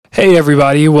Hey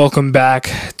everybody, welcome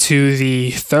back to the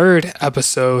third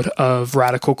episode of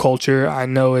Radical Culture. I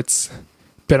know it's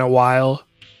been a while.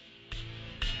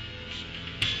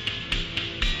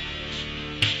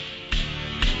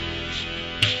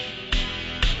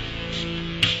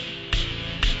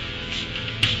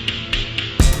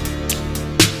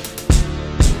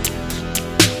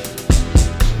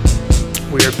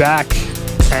 We are back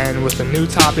and with a new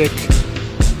topic.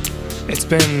 It's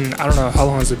been, I don't know, how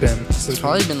long has it been? It's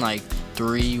probably been like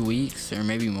 3 weeks or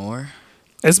maybe more.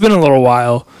 It's been a little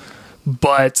while,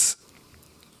 but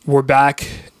we're back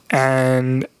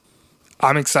and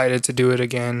I'm excited to do it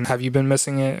again. Have you been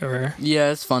missing it? Or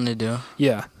Yeah, it's fun to do.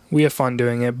 Yeah, we have fun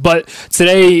doing it. But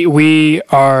today we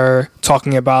are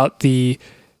talking about the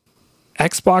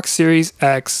Xbox Series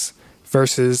X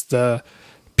versus the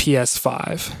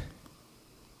PS5.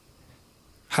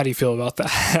 How do you feel about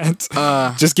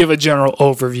that? Just give a general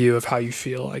overview of how you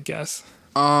feel, I guess.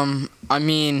 I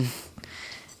mean,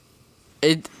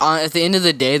 at the end of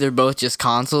the day, they're both just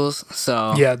consoles.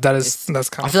 So yeah, that's kind of.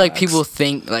 I feel like people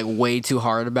think like way too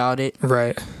hard about it,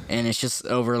 right? And it's just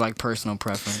over like personal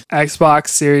preference. Xbox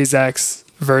Series X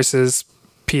versus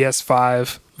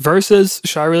PS5 versus.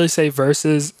 Should I really say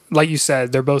versus? Like you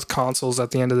said, they're both consoles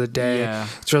at the end of the day. Yeah.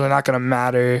 It's really not going to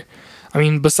matter. I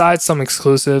mean, besides some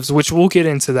exclusives, which we'll get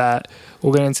into that.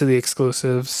 We'll get into the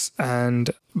exclusives.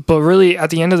 But really,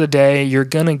 at the end of the day, you're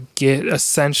going to get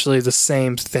essentially the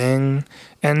same thing.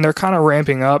 And they're kind of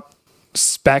ramping up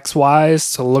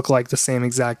specs-wise to look like the same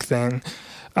exact thing.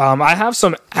 I have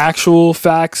some actual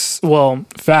facts. Well,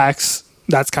 facts,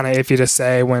 that's kind of iffy to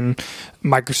say when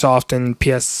Microsoft and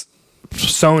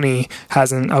Sony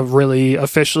hasn't really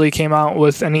officially came out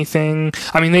with anything.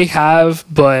 I mean, they have,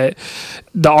 but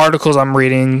the articles I'm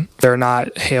reading, they're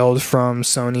not hailed from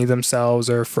Sony themselves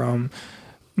or from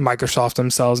Microsoft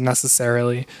themselves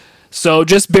necessarily. So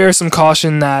just bear some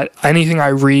caution that anything I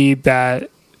read that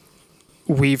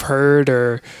we've heard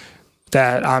or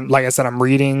that like I said, I'm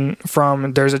reading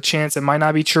from, there's a chance it might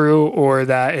not be true or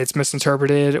that it's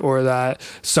misinterpreted or that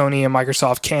Sony and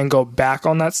Microsoft can go back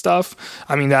on that stuff.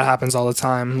 I mean, that happens all the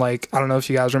time. Like, I don't know if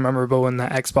you guys remember, but when the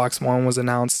Xbox One was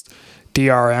announced,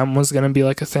 DRM was going to be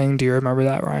like a thing. Do you remember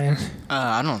that, Ryan?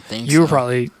 I don't think so. You were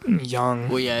probably young.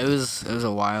 Well, yeah, it was a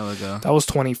while ago. That was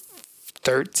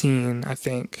 2013, I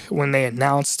think, when they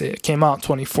announced it. It came out in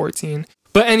 2014.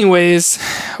 But anyways,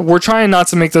 we're trying not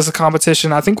to make this a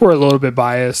competition. I think we're a little bit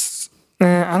biased.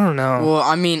 I don't know. Well,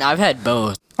 I mean, I've had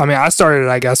both. I mean, I started,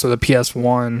 I guess, with a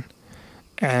PS1,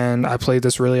 and I played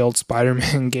this really old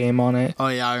Spider-Man game on it. Oh,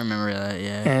 yeah, I remember that,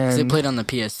 yeah. And they played on the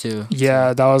PS2.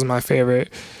 Yeah, that was my favorite.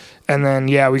 And then,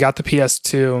 yeah, we got the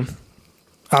PS2.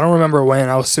 I don't remember when.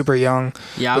 I was super young.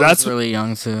 Yeah, I was really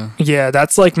young, too. Yeah,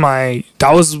 that's like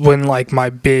that was when, like, my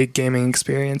big gaming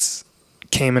experience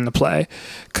came into play,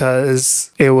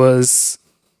 because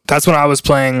that's when I was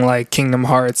playing like Kingdom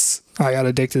Hearts. I got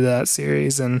addicted to that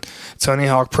series, and Tony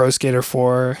Hawk Pro Skater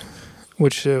 4,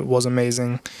 which was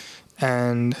amazing.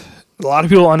 And a lot of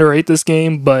people underrate this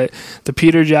game, but the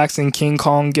Peter Jackson King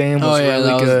Kong game was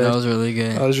really good. That was really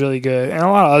good. That was really good. And a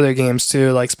lot of other games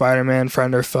too, like Spider-Man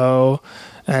Friend or Foe,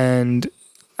 and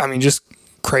I mean, just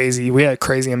crazy. We had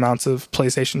crazy amounts of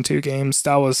PlayStation 2 games.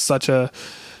 That was such a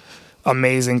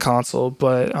amazing console.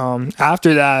 But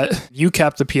after that, you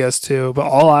kept the PS2, but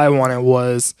all I wanted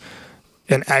was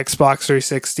an Xbox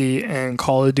 360 and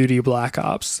Call of Duty Black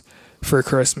Ops for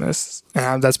Christmas,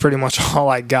 and that's pretty much all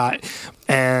I got.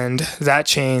 And that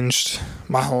changed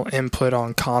my whole input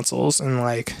on consoles, and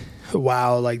like,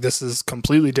 wow, like this is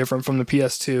completely different from the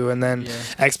PS2. And then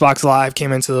Xbox Live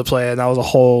came into the play, and that was a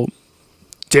whole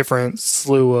different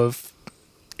slew of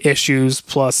issues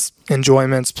plus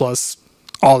enjoyments plus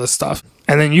all this stuff.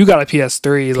 And then you got a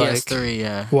PS3, PS3,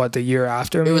 yeah. What, the year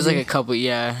after? It maybe? was like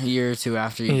a year or two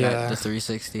after you got the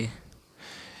 360.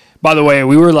 By the way,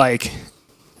 we were like,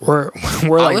 we're I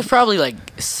like, was probably like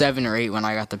 7 or 8 when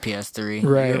I got the PS3.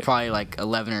 Right. You were probably like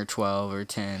 11 or 12 or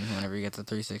 10 whenever you get the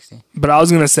 360. but I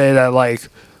was gonna say that like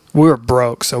we were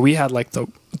broke, so we had like the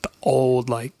old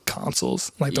like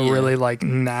consoles, like the really like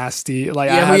nasty, like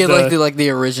yeah, we had like the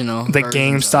original, the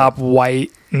GameStop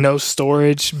white, no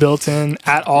storage built in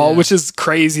at all, which is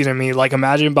crazy to me. Like,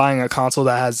 imagine buying a console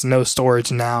that has no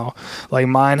storage now. Like,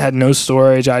 mine had no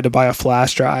storage. I had to buy a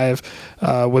flash drive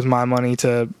with my money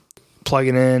to plug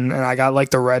it in, and I got like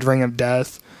the Red Ring of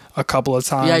Death a couple of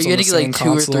times. Yeah, you had to get like 2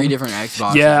 or 3 different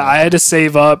Xboxes. Yeah, I had to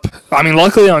save up. I mean,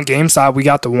 luckily on GameStop we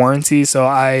got the warranty, so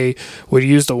I would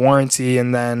use the warranty,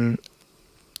 and then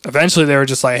eventually they were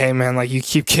just like, hey man, like, you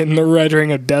keep getting the Red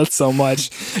Ring of Death so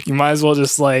much, you might as well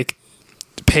just like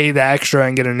pay the extra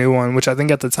and get a new one, which I think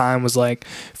at the time was like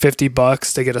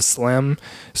 $50 to get a Slim.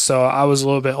 So I was a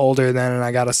little bit older then, and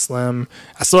I got a Slim.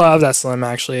 I still have that Slim,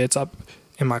 actually. It's up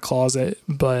in my closet.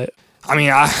 But I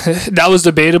mean, that was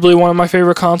debatably one of my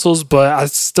favorite consoles, but I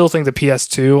still think the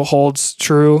PS2 holds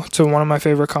true to one of my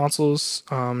favorite consoles.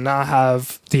 Now I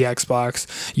have the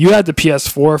Xbox. You had the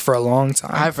PS4 for a long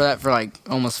time. I had for that for like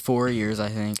almost 4 years, I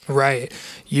think. Right.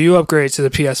 You upgraded to the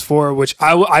PS4, which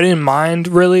I didn't mind,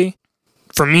 really.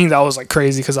 For me, that was like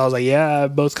crazy because I was like, yeah,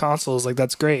 both consoles, like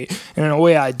that's great. And in a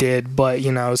way I did, but you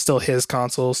know, it's still his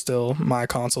console, still my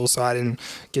console, so I didn't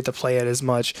get to play it as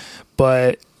much.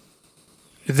 But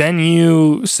then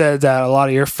you said that a lot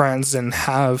of your friends didn't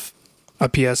have a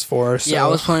PS4. So. Yeah, I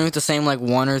was playing with the same like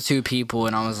 1 or 2 people,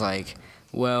 and I was like,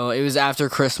 well, it was after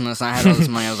Christmas, and I had all this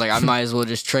money. I was like, I might as well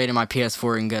just trade in my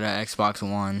PS4 and get an Xbox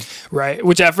One. Right,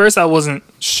 which at first I wasn't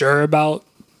sure about.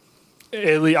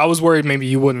 At least I was worried maybe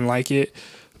you wouldn't like it,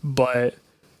 but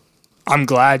I'm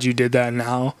glad you did that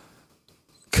now,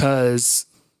 because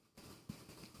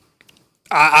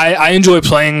I enjoy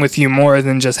playing with you more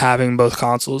than just having both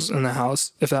consoles in the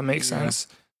house, if that makes sense.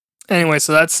 Anyway,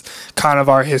 so that's kind of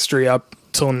our history up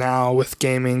till now with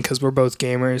gaming, because we're both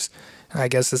gamers. And I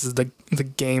guess this is the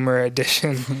gamer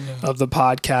edition of the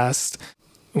podcast.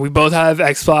 We both have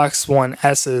Xbox One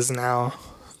S's now.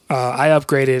 I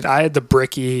upgraded. I had the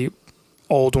bricky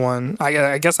old one.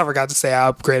 I guess I forgot to say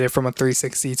I upgraded from a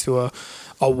 360 to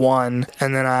a 1,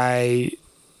 and then I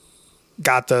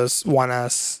got this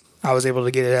 1S. I was able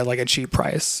to get it at like a cheap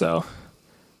price, so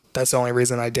that's the only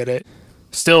reason I did it.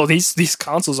 Still, these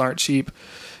consoles aren't cheap,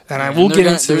 and I will get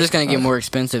into. They're just gonna get more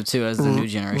expensive too as the new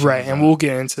generation. Right, and we'll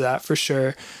get into that for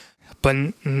sure. But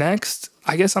next,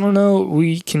 I guess, I don't know,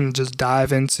 we can just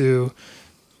dive into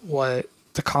what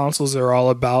the consoles are all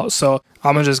about. So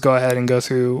I'm gonna just go ahead and go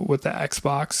through with the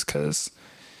Xbox, because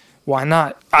why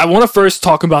not? I want to first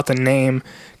talk about the name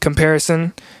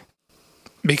comparison,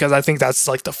 because I think that's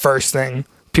like the first thing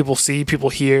people see, people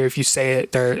hear. If you say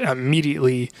it, they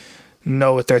immediately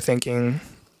know what they're thinking,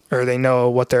 or they know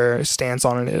what their stance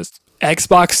on it is.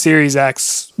 Xbox Series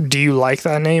X, do you like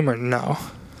that name or no?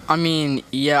 I mean,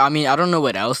 yeah, I don't know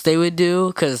what else they would do,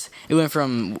 because it went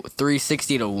from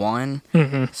 360 to 1.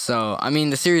 Mm-hmm. So, I mean,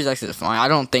 the Series X is fine. I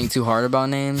don't think too hard about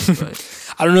names.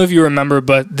 But I don't know if you remember,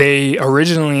 but they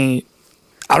originally,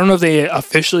 I don't know if they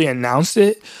officially announced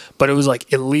it, but it was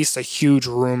like at least a huge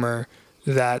rumor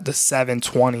that the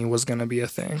 720 was going to be a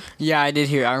thing. Yeah, I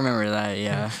remember that,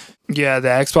 yeah. Yeah, the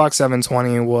Xbox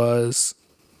 720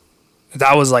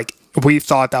 that was like, we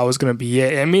thought that was going to be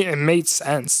it. It made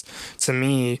sense to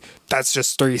me. That's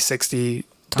just 360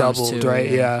 doubled,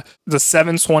 right? Yeah. The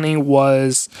 720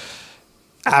 was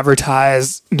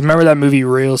advertised. Remember that movie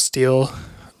Real Steel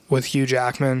with Hugh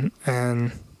Jackman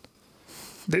and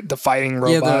the fighting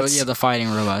robots? The fighting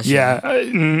robots. Yeah.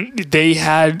 They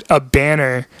had a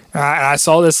banner. And I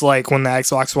saw this like when the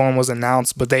Xbox One was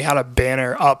announced, but they had a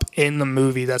banner up in the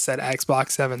movie that said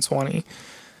Xbox 720.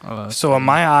 So in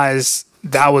my eyes,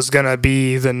 that was gonna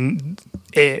be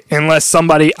it, unless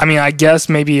somebody, I mean, I guess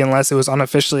maybe unless it was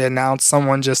unofficially announced,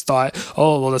 someone just thought,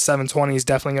 oh, well, the 720 is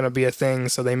definitely gonna be a thing,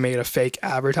 so they made a fake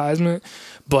advertisement.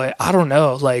 But I don't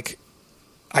know, like,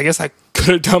 I guess I could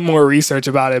have done more research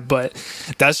about it, but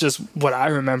that's just what I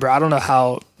remember. I don't know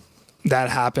how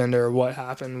that happened or what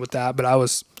happened with that, but I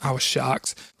was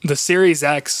shocked. The Series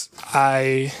X,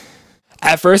 at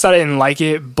first I didn't like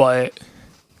it, but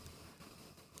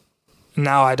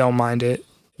now I don't mind it.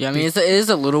 Yeah, I mean, it is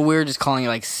a little weird just calling it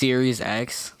like Series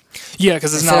X. Yeah,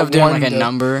 because it's instead not of doing one like a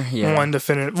number. Yeah. One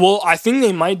definitive. Well, I think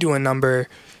they might do a number,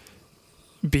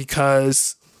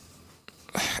 because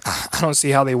I don't see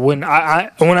how they wouldn't.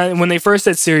 When they first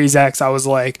said Series X, I was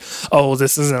like, oh,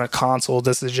 this isn't a console.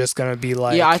 This is just gonna be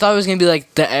like. Yeah, I thought it was gonna be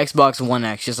like the Xbox One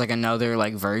X, just like another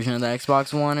like version of the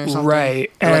Xbox One or something.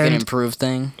 Right, or like an improved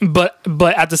thing. But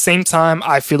at the same time,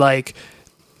 I feel like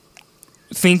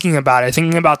thinking about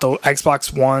the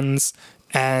Xbox Ones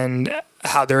and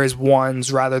how there is ones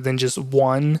rather than just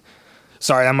one.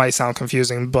 Sorry, that might sound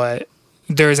confusing, but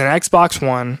there's an Xbox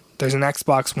One, there's an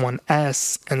Xbox One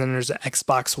S, and then there's an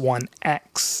Xbox One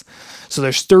X. So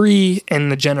there's 3 in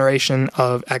the generation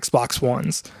of Xbox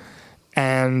Ones.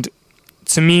 And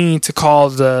to me, to call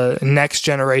the next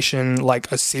generation like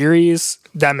a series,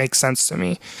 that makes sense to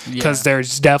me, because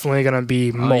there's definitely going to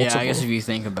be multiple. Yeah, I guess if you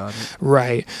think about it.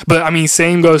 Right. But I mean,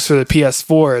 same goes for the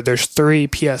PS4. There's 3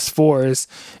 PS4s,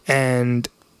 and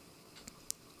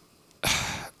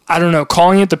I don't know,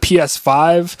 calling it the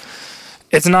PS5,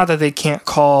 it's not that they can't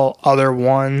call other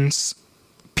ones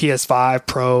PS5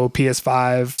 Pro,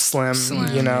 PS5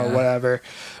 Slim, whatever.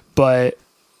 But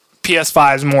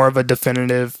PS5 is more of a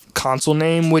definitive console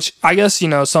name, which I guess,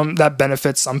 some that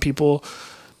benefits some people,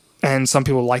 and some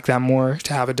people like that more,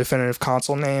 to have a definitive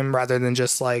console name rather than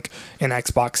just like an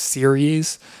Xbox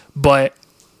Series. But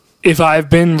if I've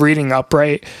been reading up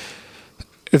right,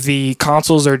 the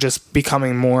consoles are just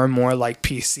becoming more and more like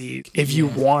PC. If you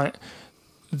want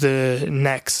the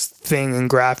next thing in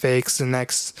graphics, the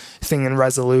next thing in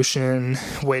resolution,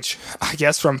 which I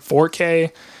guess from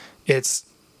 4K, it's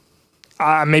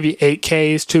maybe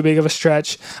 8K is too big of a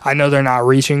stretch. I know they're not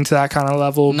reaching to that kind of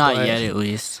level. Not yet, at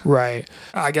least. Right.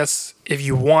 I guess if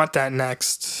you want that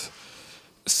next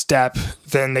step,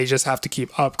 then they just have to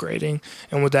keep upgrading.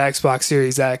 And with the Xbox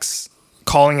Series X,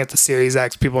 calling it the Series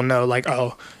X, people know like,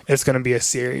 oh, it's going to be a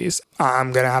series.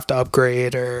 I'm going to have to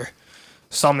upgrade, or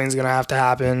something's going to have to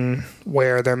happen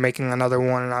where they're making another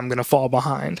one and I'm going to fall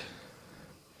behind.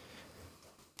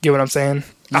 Get what I'm saying?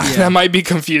 Yeah. That might be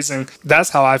confusing.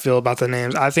 That's how I feel about the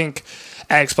names. I think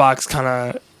Xbox kind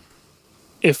of,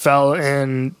 it fell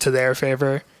into their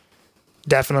favor.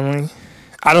 Definitely.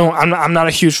 I'm not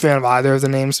a huge fan of either of the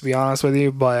names, to be honest with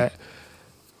you, but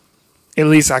at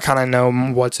least I kind of know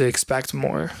what to expect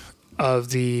more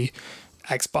of the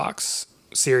Xbox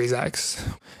Series X.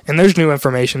 And there's new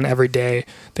information every day.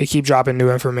 They keep dropping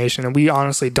new information, and we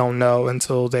honestly don't know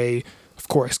until they, of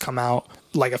course, come out,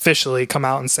 like officially come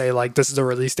out and say like, this is the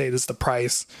release date, this is the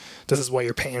price, this is what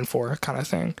you're paying for, kind of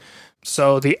thing.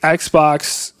 So the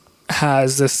Xbox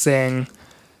has this thing,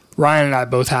 Ryan and I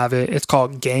both have it. It's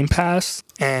called Game Pass,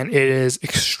 and it is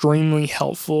extremely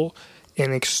helpful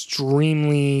and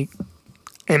extremely,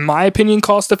 in my opinion,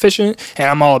 cost efficient, and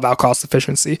I'm all about cost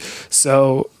efficiency.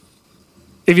 So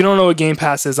if you don't know what Game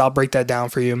Pass is, I'll break that down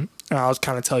for you, and I'll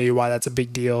kind of tell you why that's a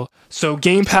big deal. So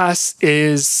Game Pass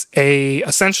is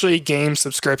essentially a game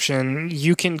subscription.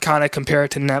 You can kind of compare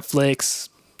it to Netflix,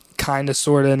 kind of,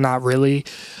 sort of, not really.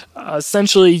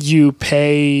 Essentially, you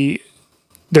pay,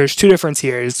 there's two different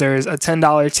tiers. There's a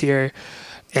 $10 tier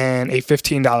and a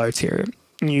 $15 tier.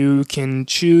 You can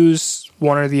choose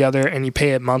one or the other, and you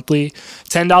pay it monthly.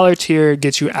 $10 tier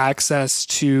gets you access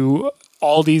to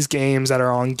all these games that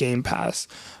are on Game Pass.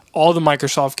 All the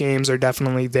Microsoft games are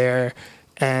definitely there,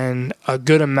 and a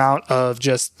good amount of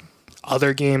just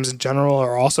other games in general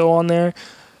are also on there,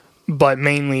 but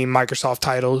mainly Microsoft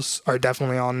titles are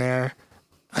definitely on there.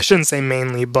 I shouldn't say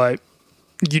mainly, but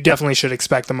you definitely should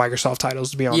expect the Microsoft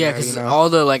titles to be on there. Yeah, because all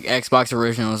the like Xbox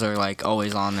originals are like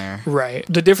always on there. Right.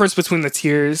 The difference between the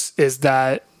tiers is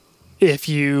that if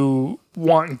you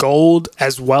want gold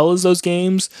as well as those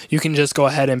games, you can just go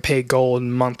ahead and pay gold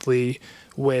monthly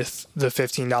with the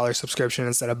 $15 subscription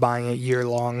instead of buying it year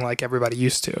long like everybody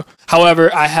used to.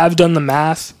 However, I have done the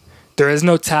math. There is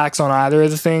no tax on either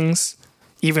of the things,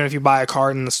 even if you buy a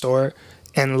card in the store.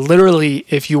 And literally,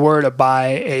 if you were to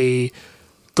buy a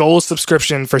gold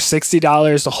subscription for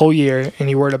 $60 the whole year, and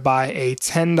you were to buy a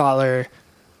 $10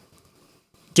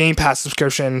 Game Pass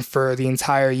subscription for the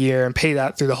entire year and pay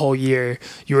that through the whole year,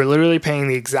 you were literally paying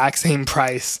the exact same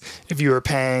price if you were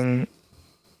paying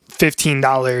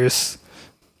 $15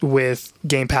 with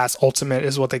Game Pass Ultimate,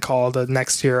 is what they call the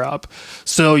next tier up.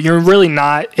 So you're really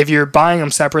not, if you're buying them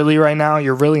separately right now,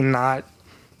 you're really not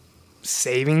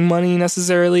saving money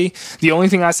necessarily. The only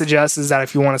thing I suggest is that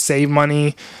if you want to save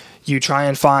money, you try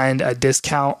and find a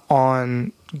discount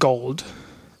on gold.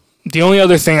 The only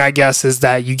other thing, I guess, is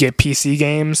that you get PC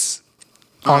games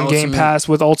on Game Pass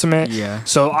with Ultimate. Yeah.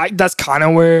 So that's kind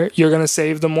of where you're going to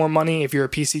save the more money if you're a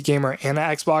PC gamer and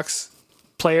an Xbox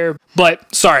player.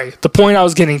 But sorry, the point I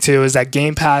was getting to is that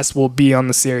Game Pass will be on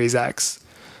the Series X.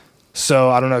 So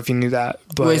I don't know if you knew that.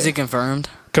 But wait, is it confirmed?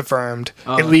 Confirmed.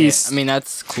 Oh, at least. I mean,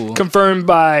 that's cool. Confirmed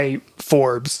by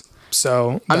Forbes.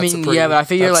 So that's but I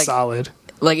figure like solid.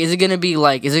 Like, is it gonna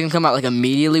come out like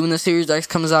immediately when the Series X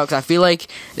comes out? Because I feel like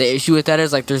the issue with that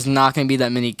is like there's not gonna be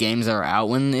that many games that are out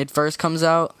when it first comes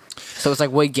out. So it's like,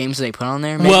 what games do they put on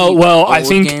there? Maybe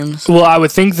I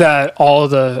would think that all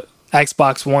the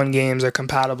Xbox One games are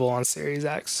compatible on Series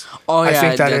X. Oh yeah, I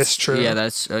think that is true.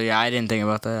 Yeah, I didn't think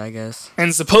about that, I guess.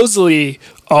 And supposedly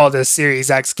all the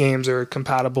Series X games are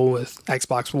compatible with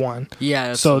Xbox One. Yeah,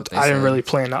 that's so what they I didn't said. really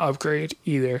plan to upgrade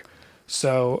either.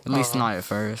 So at least not at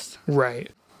first. Right.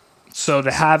 So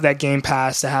to have that Game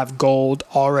Pass, to have gold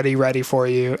already ready for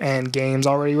you and games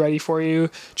already ready for you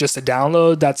just to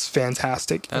download, that's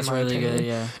fantastic. That's in my really opinion. good,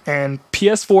 yeah. And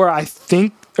PS4, I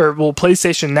think,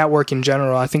 PlayStation Network in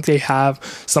general, I think they have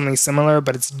something similar,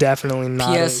 but it's definitely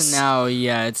not it's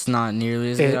not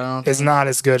nearly as good, I don't think. It's not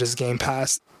as good as Game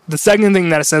Pass. The second thing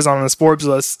that it says on this Forbes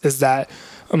list is that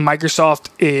Microsoft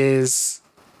is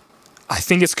I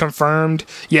think it's confirmed.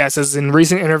 Yeah, it says in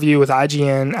recent interview with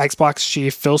IGN, Xbox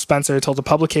chief Phil Spencer told the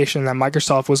publication that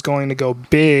Microsoft was going to go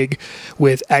big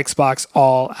with Xbox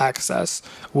All Access,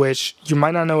 which you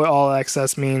might not know what All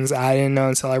Access means. I didn't know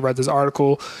until I read this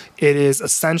article. It is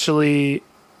essentially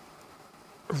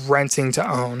renting to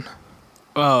own.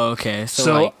 Oh, okay.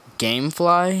 So like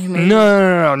GameFly? Maybe?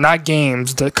 No, not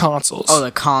games. The consoles. Oh,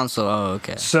 the console. Oh,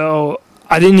 okay. So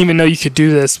I didn't even know you could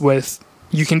do this with.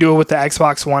 You can do it with the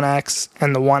Xbox One X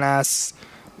and the One S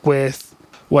with,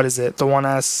 what is it? The One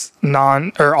S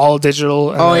or all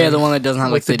digital. Oh, yeah, the one that doesn't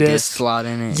have like the disc slot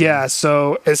in it. Yeah,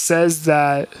 so it says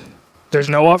that there's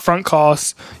no upfront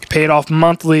costs. You pay it off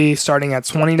monthly, starting at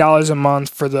 $20 a month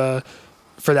for the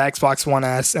Xbox One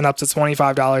S and up to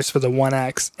 $25 for the One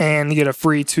X. And you get a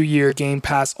free 2-year Game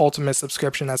Pass Ultimate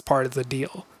subscription as part of the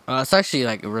deal. That's actually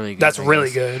like really good. That's really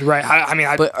good, right? I mean,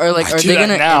 but are they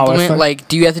gonna implement like?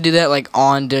 Do you have to do that like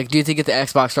on? Do you have to get the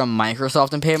Xbox from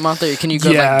Microsoft and pay it monthly, or can you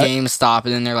go to like GameStop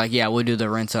and then they're like, yeah, we'll do the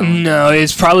rent out? No,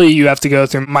 it's probably you have to go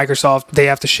through Microsoft. They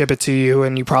have to ship it to you,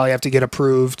 and you probably have to get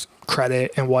approved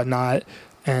credit and whatnot,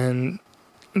 and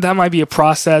that might be a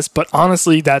process. But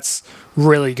honestly, that's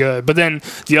really good. But then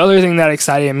the other thing that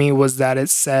excited me was that it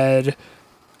said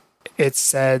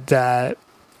that.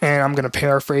 And I'm going to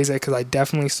paraphrase it because I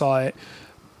definitely saw it.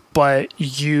 But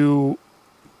you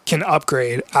can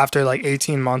upgrade after like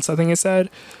 18 months, I think it said.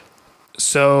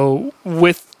 So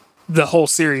with the whole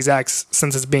Series X,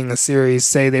 since it's being a series,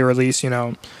 say they release, I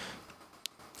don't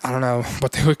know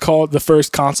what they would call it, the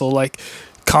first console, like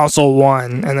console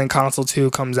 1, and then console 2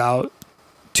 comes out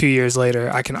 2 years later,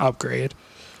 I can upgrade.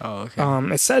 Oh,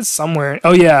 okay. It says somewhere.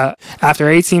 Oh, yeah. After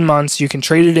 18 months, you can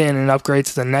trade it in and upgrade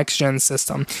to the next-gen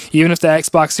system. Even if the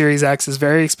Xbox Series X is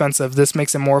very expensive, this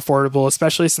makes it more affordable,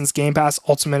 especially since Game Pass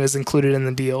Ultimate is included in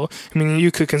the deal. I mean,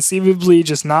 you could conceivably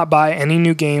just not buy any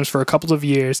new games for a couple of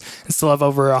years and still have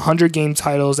over 100 game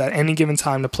titles at any given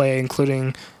time to play,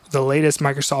 including the latest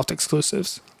Microsoft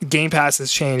exclusives. Game Pass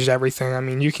has changed everything. I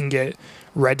mean, you can get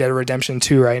Red Dead Redemption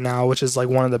 2 right now, which is like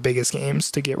one of the biggest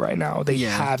games to get right now. They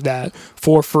have that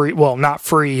for free. Well, not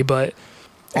free, but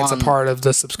it's a part of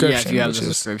the subscription. Yeah, if you have the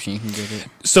subscription, you can get it.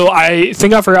 So I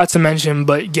think I forgot to mention,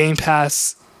 but Game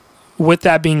Pass, with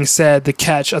that being said, the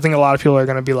catch, I think a lot of people are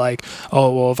going to be like,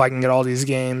 oh, well, if I can get all these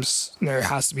games, there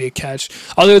has to be a catch.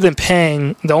 Other than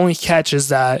paying, the only catch is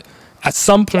that at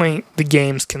some point, the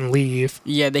games can leave.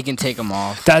 Yeah, they can take them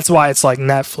off. That's why it's like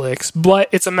Netflix. But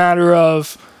it's a matter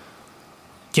of,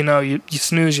 you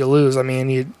snooze, you lose. I mean,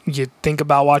 you think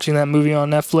about watching that movie on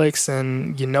Netflix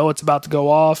and it's about to go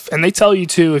off. And they tell you,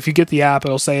 too, if you get the app,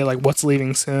 it'll say, like, what's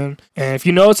leaving soon. And if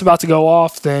you know it's about to go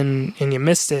off, and you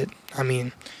missed it, I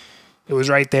mean, it was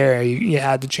right there. You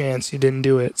had the chance. You didn't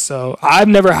do it. So I've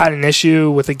never had an issue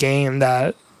with a game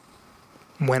that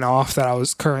went off that I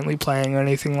was currently playing or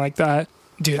anything like that.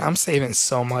 Dude, I'm saving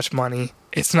so much money.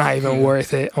 It's not even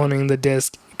worth it owning the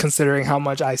disc, considering how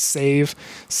much I save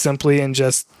simply in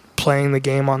just playing the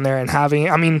game on there and having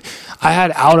it. I mean, I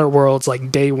had Outer Worlds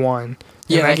like day one.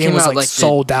 Yeah, that game was like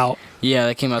sold out. Yeah,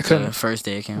 that came out the first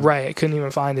day it came out. Right, I couldn't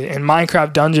even find it. And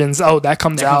Minecraft Dungeons, that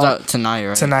comes out tonight,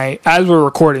 right? Tonight. As we're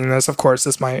recording this, of course,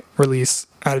 this might release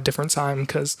at a different time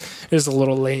because it's a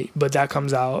little late, but that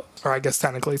comes out, or I guess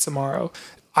technically tomorrow.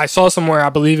 I saw somewhere, I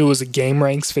believe it was a Game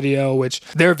Ranks video, which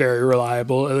they're very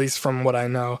reliable, at least from what I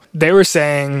know. They were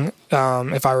saying,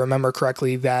 if I remember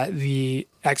correctly, that the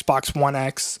Xbox One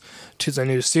X to the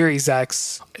new Series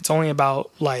X, it's only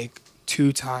about like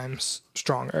 2 times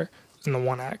stronger than the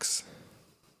One X.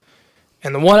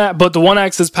 And but the One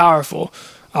X is powerful.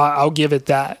 I'll give it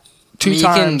that. Two times.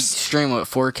 You can stream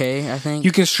 4K, I think.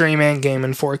 You can stream and game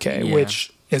in 4K,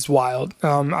 which is wild.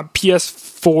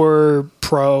 PS4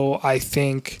 Pro, I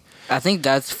think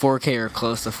that's 4K or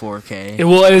close to 4K.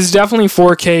 It is definitely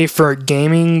 4K for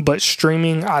gaming, but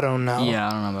streaming, I don't know. Yeah,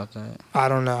 I don't know about that. I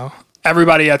don't know.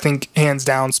 Everybody, I think, hands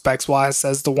down, specs-wise,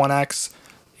 says the One X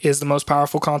is the most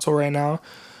powerful console right now.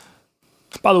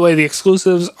 By the way, the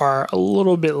exclusives are a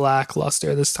little bit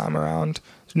lackluster this time around.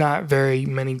 Not very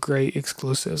many great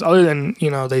exclusives. Other than,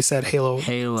 they said Halo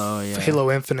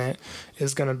Infinite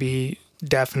is going to be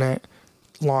definite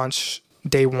launch,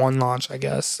 day one launch, I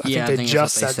guess. I think they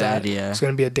just said that. Yeah. It's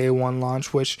going to be a day one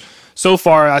launch, which so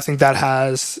far I think that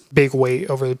has big weight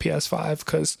over the PS5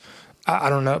 because I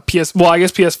don't know. I guess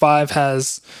PS5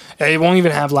 has, it won't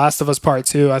even have Last of Us Part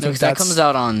 2. I think that comes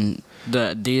out on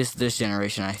this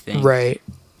generation, I think. Right.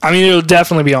 I mean, it'll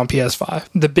definitely be on PS5.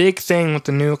 The big thing with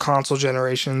the new console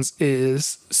generations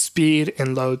is speed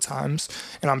and load times.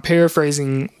 And I'm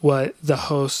paraphrasing what the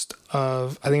host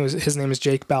of, I think his name is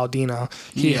Jake Baldino.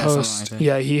 He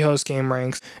hosts Game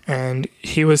Ranks, and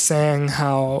he was saying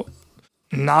how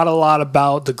not a lot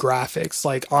about the graphics.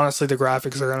 Like, honestly, the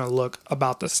graphics are going to look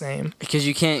about the same. Because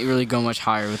you can't really go much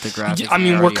higher with the graphics. I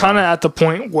mean, we're kind of at the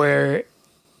point where,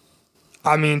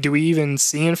 I mean, do we even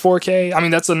see in 4K? I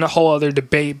mean, that's a whole other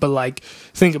debate, but like,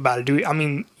 think about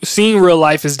it. Seeing real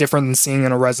life is different than seeing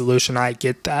in a resolution. I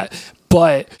get that.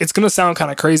 But it's going to sound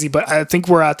kind of crazy, but I think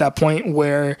we're at that point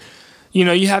where, you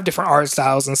know, you have different art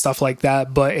styles and stuff like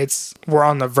that, but we're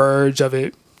on the verge of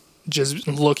it just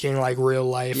looking like real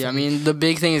life. Yeah, I mean, the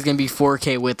big thing is going to be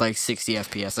 4K with like 60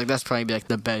 FPS. Like, that's probably like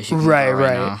the best you can get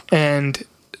right now.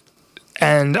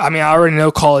 And I mean, I already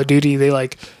know Call of Duty, there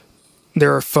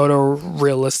are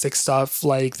photorealistic stuff,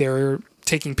 like they're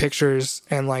taking pictures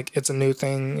and like it's a new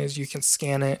thing is you can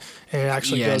scan it and it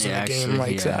actually goes in the game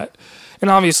like that. And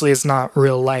obviously it's not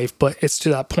real life, but it's to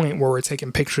that point where we're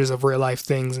taking pictures of real life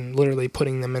things and literally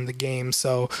putting them in the game.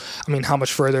 So, I mean, how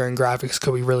much further in graphics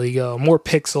could we really go? More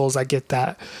pixels, I get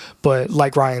that. But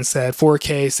like Ryan said,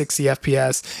 4K, 60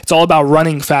 FPS, it's all about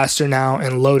running faster now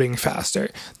and loading faster.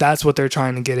 That's what they're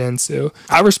trying to get into.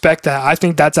 I respect that. I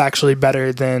think that's actually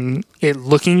better than it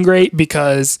looking great,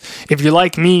 because if you're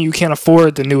like me, you can't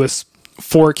afford the newest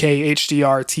 4K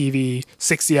HDR TV,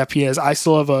 60 FPS. I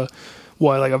still have a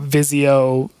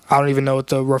Vizio, I don't even know what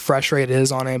the refresh rate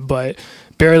is on it, but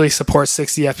barely supports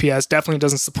 60 FPS, definitely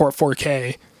doesn't support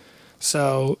 4K.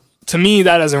 So to me,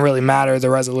 that doesn't really matter, the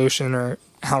resolution or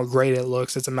how great it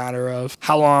looks. It's a matter of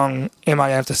how long am I going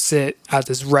to have to sit at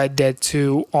this Red Dead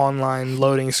 2 online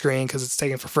loading screen because it's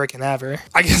taking for freaking ever.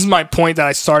 I guess my point that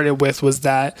I started with was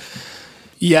that,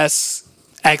 yes,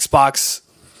 Xbox,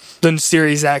 the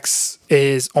Series X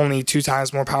is only 2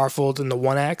 times more powerful than the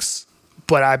One X.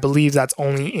 But I believe that's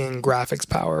only in graphics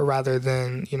power rather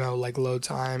than, you know, like load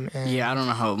time. And yeah, I don't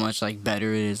know how much like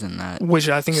better it is in that. Which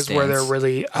I think is where they're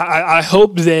really... I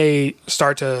hope they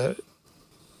start to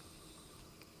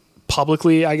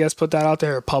publicly, I guess, put that out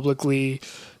there, or publicly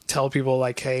tell people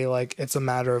like, hey, like it's a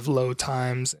matter of load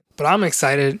times. But I'm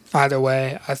excited either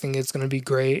way. I think it's going to be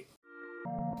great.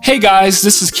 Hey guys,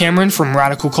 this is Cameron from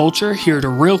Radical Culture, here to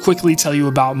real quickly tell you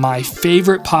about my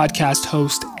favorite podcast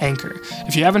host, Anchor.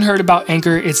 If you haven't heard about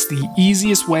Anchor, it's the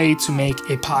easiest way to make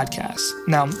a podcast.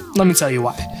 Now, let me tell you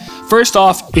why. First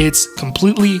off, it's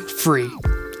completely free.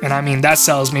 And I mean, that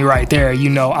sells me right there. You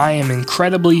know, I am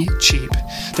incredibly cheap.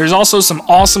 There's also some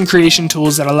awesome creation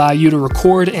tools that allow you to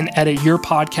record and edit your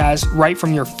podcast right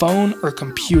from your phone or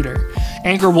computer.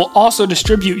 Anchor will also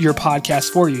distribute your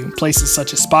podcast for you, places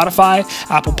such as Spotify,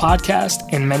 Apple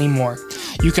Podcast, and many more.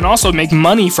 You can also make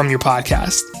money from your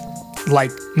podcast,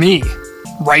 like me,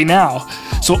 right now.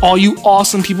 So all you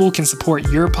awesome people can support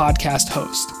your podcast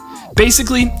host.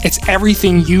 Basically, it's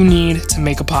everything you need to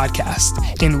make a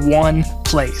podcast in one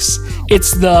place.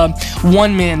 It's the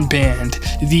one-man band,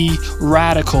 the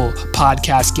radical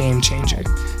podcast game changer.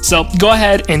 So go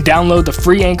ahead and download the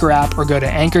free Anchor app or go to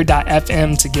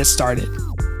anchor.fm to get started.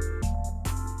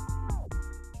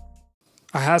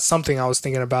 I had something I was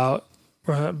thinking about,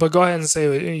 but go ahead and say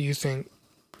what you think.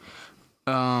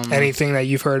 Anything that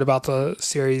you've heard about the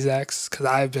Series X? Because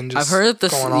I've heard that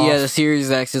the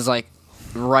Series X is like,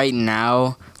 right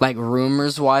now, like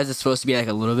rumors wise, it's supposed to be like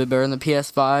a little bit better than the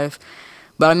PS5.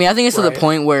 But I mean, I think it's to the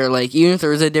point where like even if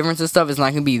there is a difference and stuff, it's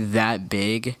not gonna be that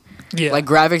big. Yeah. Like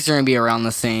graphics are gonna be around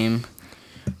the same.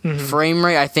 Mm-hmm. Frame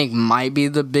rate, I think, might be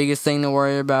the biggest thing to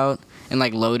worry about, and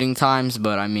like loading times.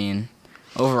 But I mean,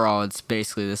 overall, it's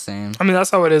basically the same. I mean, that's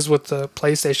how it is with the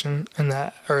PlayStation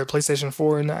or PlayStation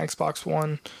 4 and the Xbox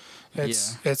One.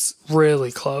 It's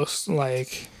really close,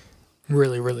 like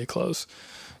really, really close.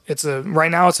 Right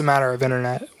now it's a matter of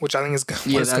internet, which I think is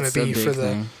what it's going to be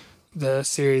for the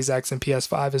Series X and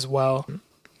PS5 as well,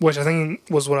 which I think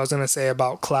was what I was going to say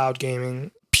about cloud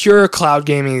gaming. Pure cloud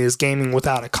gaming is gaming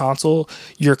without a console.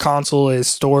 Your console is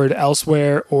stored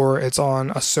elsewhere, or it's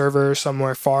on a server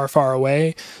somewhere far, far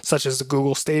away, such as the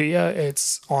Google Stadia.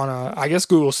 It's on I guess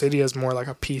Google Stadia is more like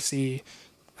a PC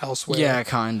elsewhere. Yeah,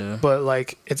 kind of. But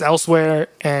like it's elsewhere,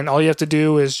 and all you have to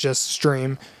do is just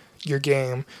stream your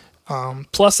game.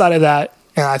 Plus side of that,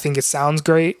 and I think it sounds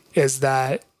great, is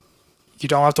that you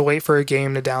don't have to wait for a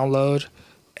game to download,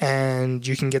 and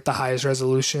you can get the highest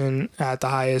resolution at the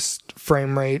highest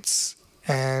frame rates,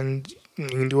 and you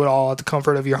can do it all at the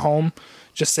comfort of your home.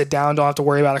 Just sit down, don't have to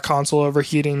worry about a console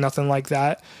overheating, nothing like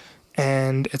that,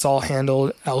 and it's all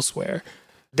handled elsewhere.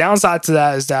 Downside to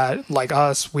that is that, like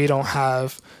us, we don't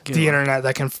have the internet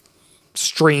that can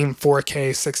stream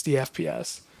 4K 60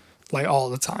 FPS like all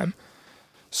the time.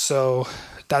 So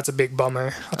that's a big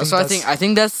bummer. I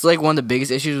think that's like one of the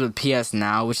biggest issues with PS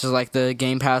Now, which is like the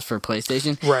Game Pass for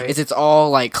PlayStation. Right. It's all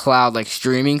like cloud, like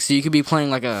streaming, so you could be playing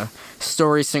like a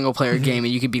story single player game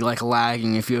and you could be like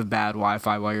lagging if you have bad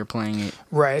Wi-Fi while you're playing it.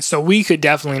 Right. So we could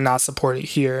definitely not support it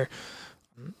here.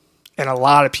 And a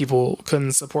lot of people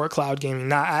couldn't support cloud gaming,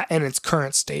 not in its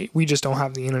current state. We just don't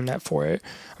have the internet for it.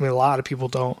 I mean, a lot of people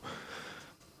don't.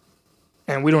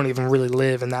 And we don't even really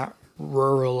live in that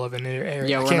rural of an area.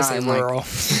 Yeah, I we're can't not say in rural.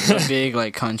 like a big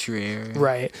like country area.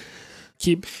 Right.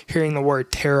 Keep hearing the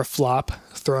word teraflop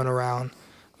thrown around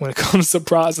when it comes to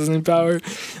processing power.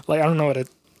 Like, I don't know what a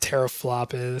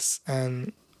teraflop is.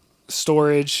 And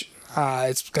storage,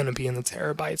 it's going to be in the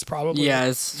terabytes probably. Yeah,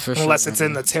 it's for sure. Unless it's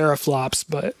in the teraflops,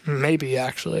 but maybe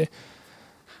actually.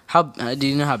 How do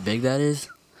you know how big that is?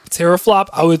 Teraflop,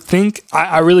 I would think,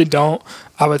 I really don't.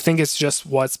 I would think it's just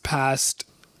what's past.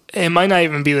 It might not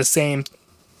even be the same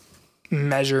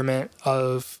measurement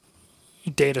of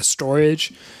data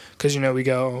storage, because we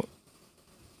go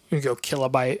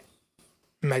kilobyte,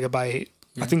 megabyte.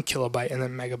 Yeah. I think kilobyte and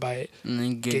then megabyte, and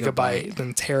then gigabyte,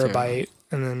 then terabyte,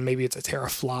 and then maybe it's a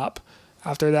teraflop.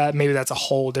 After that, maybe that's a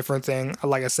whole different thing.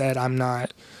 Like I said, I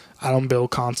don't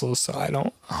build consoles, so I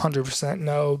don't 100%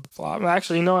 know.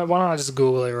 Actually, you know what? Why don't I just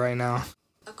Google it right now?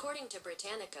 According to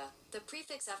Britannica, the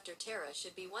prefix after tera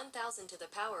should be 1000 to the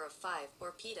power of 5,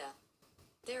 or peta.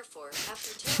 Therefore,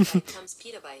 after terabyte comes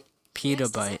petabyte.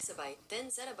 Petabyte. Exabyte, then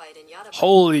zettabyte and yottabyte.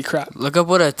 Holy crap. Look up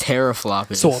what a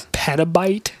teraflop is. So a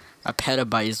petabyte? A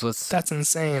petabyte is what's... That's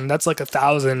insane. That's like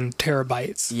 1,000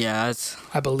 terabytes. Yeah, that's...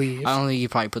 I believe. I don't think you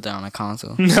probably put that on a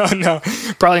console. No.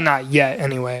 Probably not yet,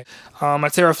 anyway. A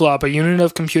teraflop, a unit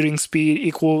of computing speed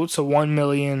equal to 1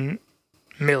 million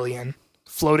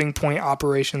floating point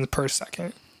operations per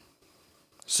second.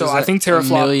 So I think teraflop...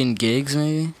 a million gigs,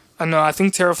 maybe? No, I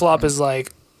think teraflop is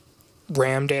like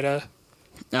RAM data.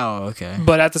 Oh, okay.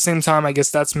 But at the same time, I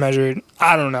guess that's measured...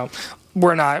 I don't know.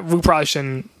 We probably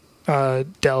shouldn't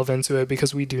delve into it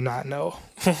because we do not know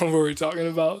what we're talking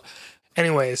about.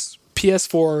 Anyways,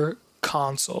 PS4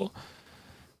 console,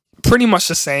 pretty much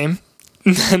the same.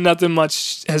 Nothing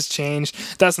much has changed.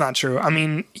 That's not true. I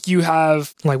mean, you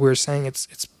have, like we were saying,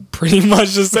 it's pretty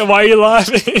much the same. Why are you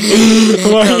laughing?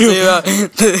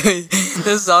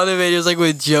 The sound of it was like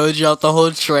when Joe dropped the whole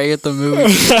tray at the movie.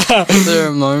 That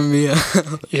reminded me.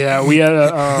 Yeah, we had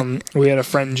a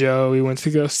friend Joe. We went to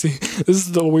go see. This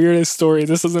is the weirdest story.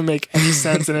 This doesn't make any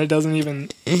sense, and it doesn't even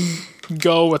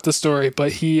go with the story.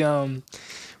 But we had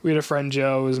a friend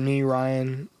Joe. It was me,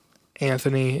 Ryan,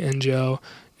 Anthony, and Joe.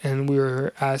 And we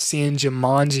were seeing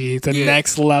Jumanji, the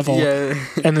next level,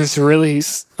 in this really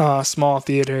small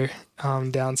theater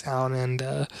downtown. And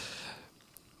the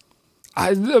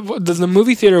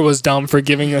movie theater was dumb for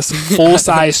giving us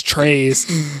full-size trays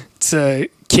to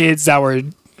kids that were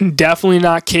definitely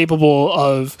not capable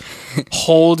of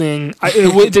holding.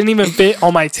 It didn't even fit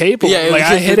on my table. Yeah, like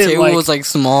I hit the it table like was like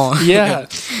small. Yeah.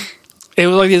 It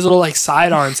was like these little like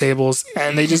sidearm tables,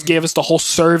 and they just gave us the whole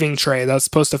serving tray that was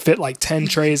supposed to fit like 10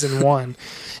 trays in one.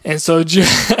 And so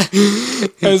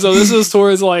this was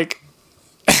towards like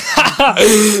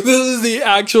this is the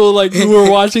actual like we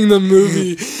were watching the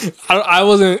movie. I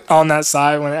wasn't on that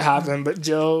side when it happened, but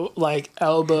Joe like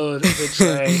elbowed the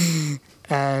tray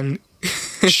and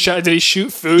did he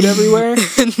shoot food everywhere?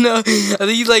 No, I think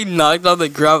he like knocked on the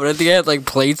ground, but I think I had like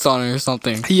plates on it or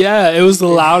something. Yeah, it was the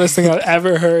loudest thing I've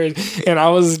ever heard, and I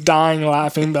was dying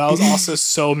laughing, but I was also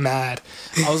so mad.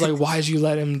 I was like, why'd you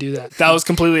let him do that? That was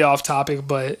completely off topic,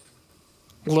 but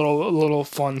little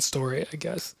fun story, I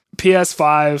guess.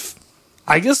 PS5,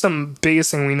 I guess the biggest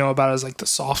thing we know about is like the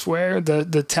software.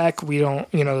 The tech we don't,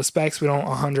 the specs we don't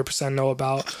 100% know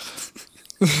about.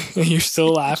 You're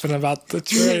still laughing about the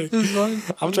tray.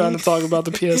 I'm trying to talk about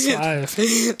the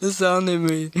PS5. The sound it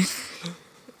made.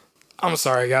 I'm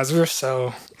sorry, guys. We're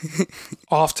so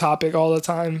off topic all the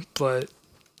time, but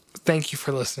thank you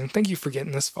for listening. Thank you for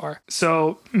getting this far.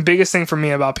 So, biggest thing for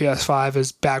me about PS5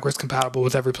 is backwards compatible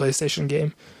with every PlayStation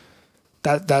game.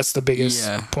 That's the biggest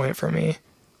point for me.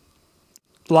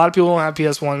 A lot of people don't have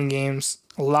PS1 games.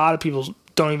 A lot of people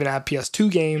don't even have PS2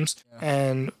 games.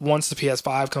 And once the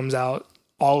PS5 comes out,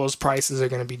 all those prices are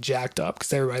going to be jacked up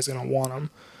because everybody's going to want them.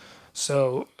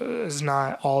 So it's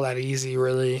not all that easy,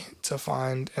 really, to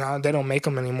find. And they don't make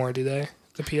them anymore, do they?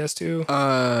 The PS2?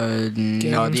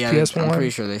 No, PS1? I'm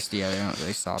pretty sure they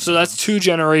stopped. So that's 2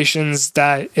 generations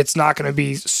that it's not going to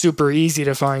be super easy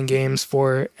to find games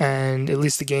for. And at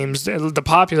least the games, the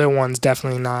popular ones,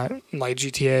 definitely not. Like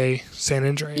GTA, San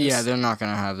Andreas. Yeah, they're not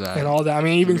going to have that. And all that. I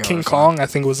mean, even King Kong, I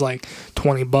think, was like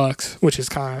 $20, which is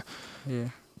kind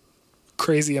of...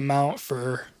 crazy amount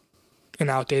for an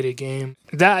outdated game.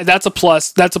 That's a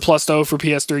plus. That's a plus though for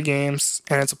PS3 games,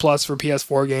 and it's a plus for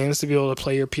PS4 games to be able to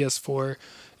play your PS4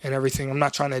 and everything. I'm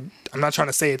not trying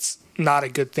to say it's not a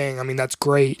good thing. I mean, that's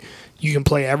great. You can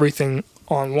play everything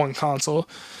on one console.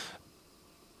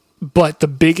 But the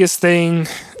biggest thing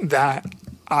that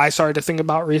I started to think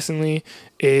about recently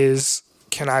is,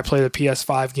 can I play the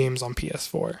PS5 games on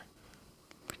PS4?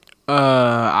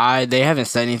 They haven't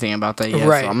said anything about that yet,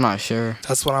 right. So I'm not sure.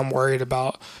 That's what I'm worried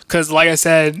about. Because like I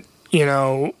said, you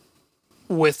know,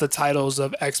 with the titles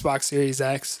of Xbox Series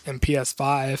X and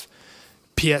PS5,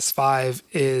 PS5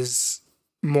 is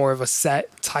more of a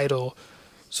set title.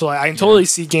 So like, I can totally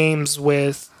see games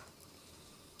with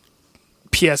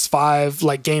PS5,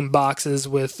 like game boxes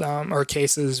with, or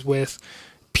cases with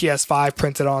PS5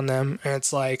 printed on them, and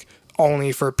it's like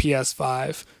only for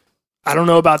PS5. I don't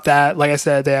know about that. Like I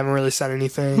said, they haven't really said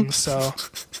anything, so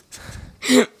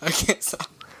I can't stop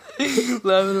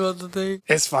laughing about the thing.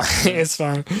 It's fine. It's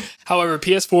fine. However,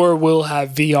 PS4 will have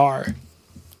VR.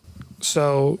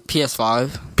 So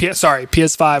PS5?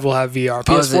 PS5 will have VR.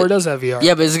 PS4 does have VR.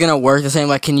 Yeah, but is it gonna work the same?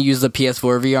 Like, can you use the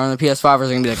PS4 VR on the PS5, or is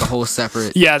it gonna be like a whole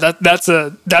separate? Yeah,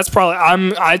 that's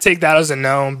probably I take that as a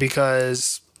no,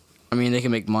 because I mean, they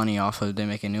can make money off of it. They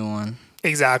make a new one.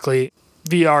 Exactly.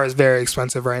 VR is very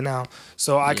expensive right now,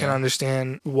 so I can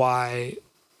understand why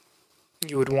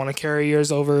you would want to carry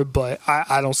yours over, but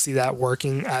I don't see that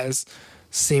working as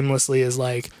seamlessly as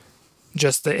like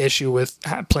just the issue with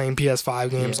playing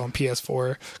PS5 games on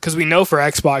PS4. Because we know for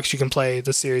Xbox you can play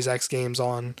the Series X games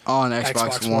on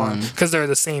Xbox One, because they're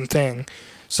the same thing.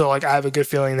 So like I have a good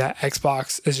feeling that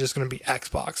Xbox is just going to be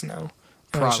Xbox now.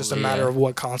 Probably, it's just a matter of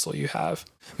what console you have.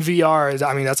 VR is,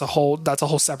 I mean, that's a whole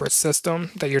separate system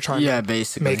that you're trying to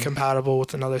basically make compatible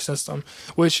with another system.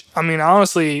 Which, I mean,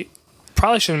 honestly,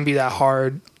 probably shouldn't be that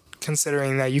hard,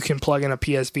 considering that you can plug in a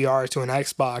PSVR to an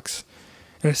Xbox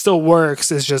and it still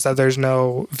works. It's just that there's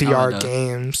no VR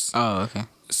games. Oh, okay.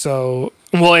 So,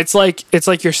 well, it's like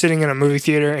you're sitting in a movie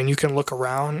theater and you can look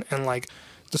around, and like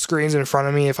the screen's in front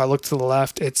of me. If I look to the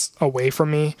left, it's away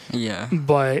from me. Yeah.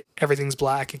 But everything's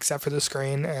black except for the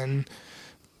screen, and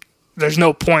there's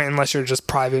no point unless you're just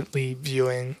privately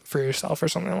viewing for yourself or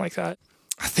something like that.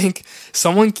 I think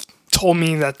someone told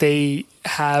me that they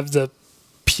have the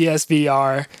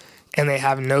PSVR and they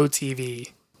have no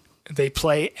TV. They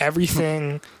play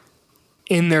everything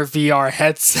in their VR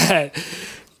headset.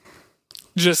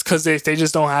 Just because they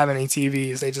just don't have any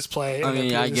TVs, they just play. I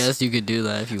mean, I guess you could do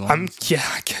that if you want. Yeah,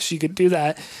 I guess you could do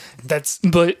that.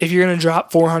 But if you're gonna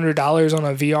drop $400 on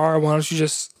a VR, why don't you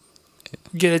just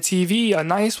get a TV, a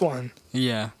nice one?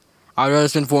 Yeah, I'd rather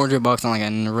spend $400 on like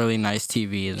a really nice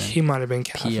TV than he might have been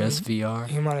capping. PSVR.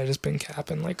 He might have just been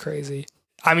capping like crazy.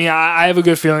 I mean, I have a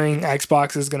good feeling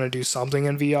Xbox is gonna do something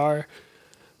in VR,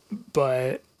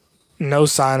 but no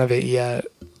sign of it yet.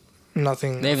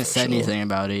 Nothing. They haven't said anything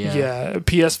about it yet. Yeah,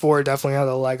 PS4 definitely has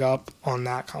a leg up on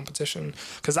that competition.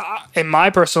 Because in my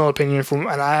personal opinion,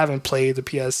 and I haven't played the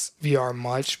PSVR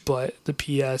much, but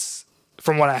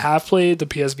from what I have played, the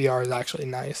PSVR is actually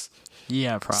nice.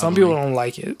 Yeah, probably. Some people don't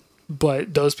like it,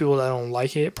 but those people that don't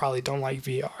like it probably don't like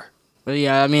VR. But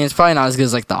yeah, I mean, it's probably not as good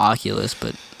as like the Oculus,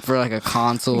 but for like a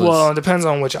console, well, it depends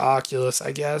on which Oculus,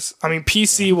 I guess. I mean,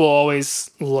 PC will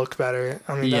always look better.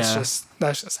 I mean, that's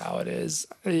just how it is.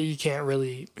 You can't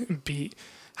really beat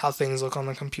how things look on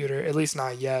the computer, at least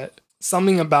not yet.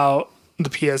 Something about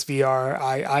the PSVR,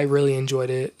 I really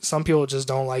enjoyed it. Some people just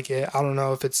don't like it. I don't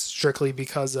know if it's strictly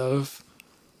because of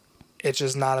it's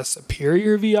just not a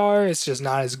superior VR. It's just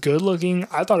not as good looking.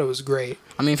 I thought it was great.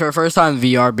 I mean, for a first time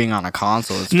VR being on a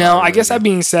console. Now, I guess that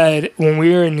being said, when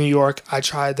we were in New York, I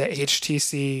tried the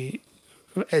HTC.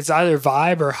 It's either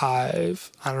Vive or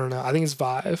Hive. I don't know. I think it's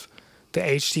Vive. The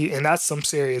HT, and that's some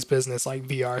serious business, like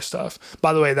VR stuff.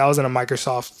 By the way, that was in a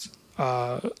Microsoft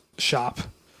shop.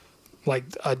 Like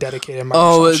a dedicated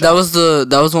Microsoft shop.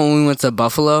 That was when we went to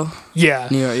Buffalo. Yeah,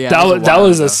 New York, yeah. That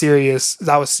was serious.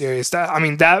 That, I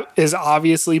mean, that is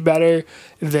obviously better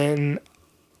than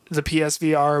the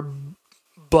PSVR,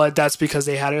 but that's because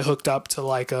they had it hooked up to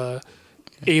like a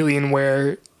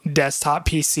Alienware desktop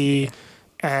PC,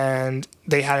 and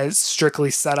they had it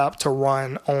strictly set up to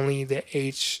run only the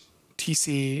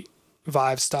HTC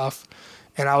Vive stuff.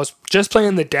 And I was just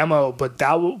playing the demo, but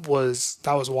that was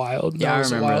wild. Yeah, that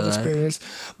was I remember a wild that. experience.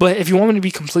 But if you want me to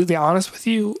be completely honest with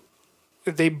you,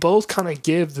 they both kind of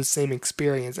give the same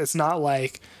experience. It's not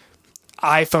like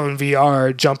iPhone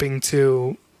VR jumping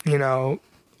to,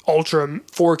 ultra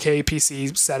 4K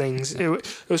PC settings.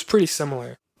 It was pretty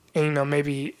similar. And,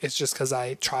 maybe it's just because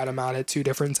I tried them out at 2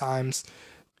 different times.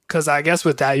 Because I guess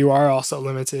with that, you are also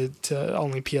limited to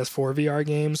only PS4 VR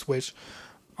games, which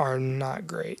are not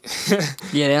great.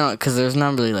 Yeah, they don't, because there's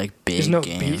not really like big There's no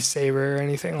games. Beat Saber or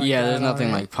anything like that. Yeah, there's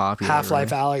nothing like popular.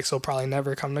 Half-Life right? Alyx will probably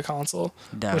never come to console,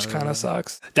 which kind Right. of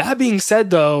sucks. That being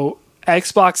said, though,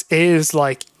 Xbox is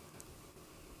like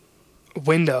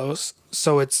Windows,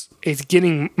 so it's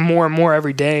getting more and more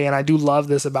every day, and I do love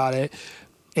this about it.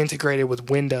 Integrated with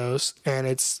Windows, and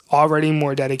it's already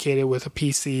more dedicated with a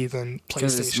PC than PlayStation.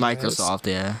 Because it's Microsoft,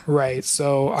 yeah. Right.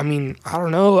 So, I mean, I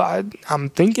don't know. I'm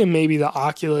thinking maybe the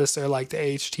Oculus or like the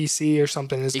HTC or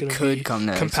something is going to be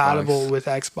compatible with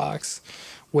Xbox.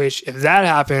 Which, if that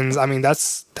happens, I mean,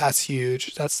 that's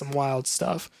huge. That's some wild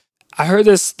stuff. I heard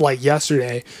this like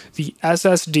yesterday. The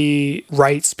SSD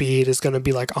write speed is going to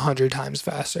be like 100 times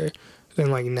faster than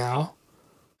like now.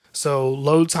 So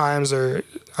load times are,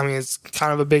 I mean, it's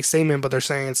kind of a big statement, but they're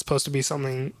saying it's supposed to be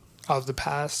something of the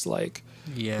past. Like,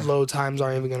 load times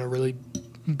aren't even going to really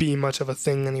be much of a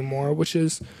thing anymore, which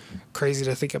is crazy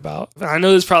to think about. And I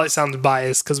know this probably sounds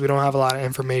biased because we don't have a lot of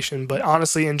information, but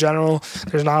honestly, in general,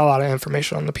 there's not a lot of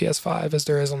information on the PS5 as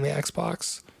there is on the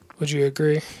Xbox. Would you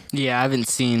agree? Yeah, I haven't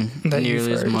seen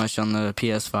nearly as much on the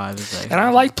PS5 as I. And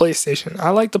I like PlayStation. I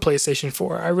like the PlayStation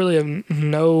 4. I really have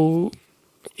no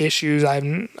issues. I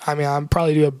mean, I'm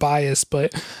probably do a bias,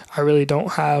 but I really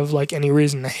don't have like any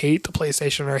reason to hate the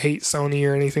PlayStation or hate Sony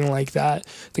or anything like that.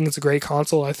 I think it's a great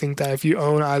console. I think that if you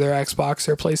own either Xbox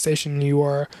or PlayStation, you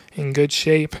are in good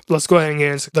shape. Let's go ahead and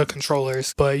get into the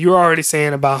controllers. But you were already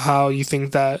saying about how you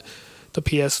think that the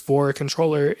PS4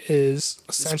 controller is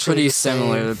essentially it's pretty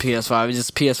similar to the PS5. It's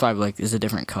just PS5 like is a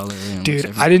different color.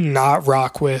 Dude, I did not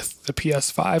rock with the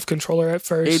PS5 controller at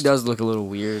first. It does look a little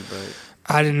weird, but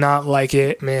I did not like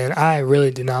it, man. I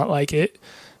really did not like it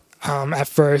at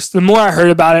first. The more I heard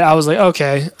about it, I was like,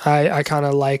 okay, I kind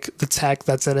of like the tech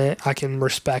that's in it. I can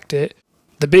respect it.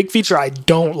 The big feature I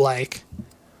don't like,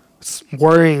 it's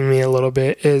worrying me a little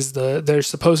bit, is there's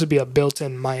supposed to be a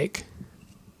built-in mic.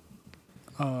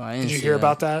 Oh, I didn't Did you see hear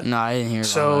about that? No, I didn't hear about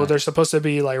that. So there's supposed to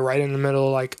be like right in the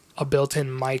middle, like a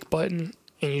built-in mic button,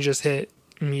 and you just hit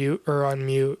mute or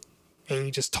unmute, and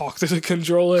you just talk to the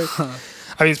controller.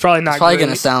 I mean, it's probably not. It's probably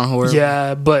gonna sound horrible.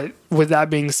 Yeah, but with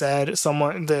that being said,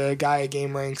 the guy at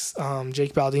Game Ranks,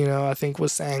 Jake Baldino, I think,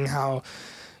 was saying how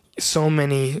so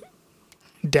many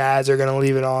dads are gonna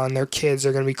leave it on. Their kids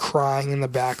are gonna be crying in the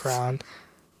background,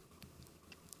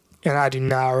 and I do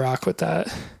not rock with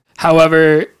that.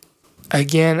 However,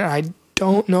 again, I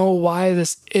don't know why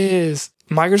this is.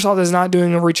 Microsoft is not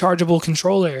doing a rechargeable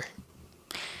controller.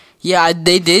 Yeah,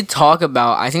 they did talk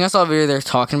about. I think I saw a video they're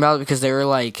talking about it because they were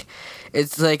like,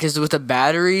 it's like, cause with the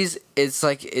batteries, it's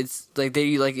like you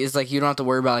don't have to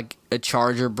worry about like a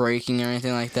charger breaking or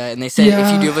anything like that. And they said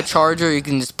if you do have a charger, you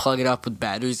can just plug it up with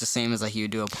batteries, the same as like you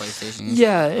would do a PlayStation.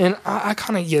 Yeah, and I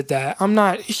kind of get that. I'm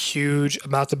not huge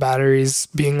about the batteries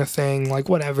being a thing. Like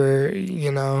whatever,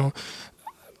 you know.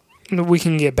 We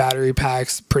can get battery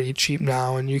packs pretty cheap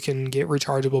now, and you can get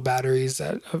rechargeable batteries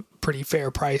at a pretty fair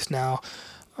price now.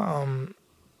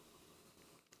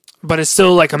 But it's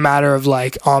still like a matter of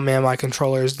like, oh man, my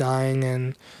controller is dying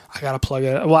and I gotta plug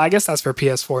it. Well, I guess that's for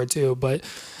PS4 too, but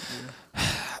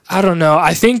I don't know.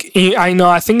 I think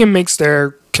it makes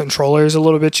their controllers a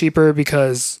little bit cheaper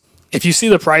because if you see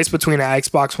the price between an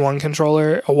Xbox One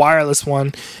controller, a wireless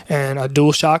one, and a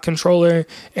DualShock controller,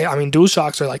 I mean,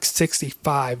 DualShocks are like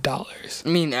 $65. I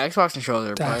mean, Xbox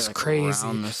controllers are That's probably like crazy.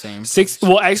 around the same.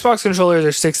 Xbox controllers are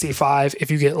 $65 if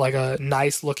you get like a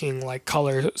nice looking like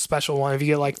color special one. If you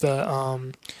get like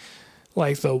the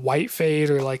white fade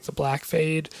or like the black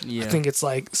fade, I think it's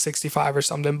like $65 or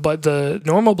something. But the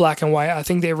normal black and white, I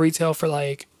think they retail for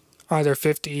like either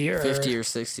 50 or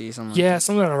 60, something. Yeah,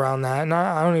 something around that. And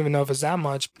I don't even know if it's that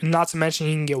much. Not to mention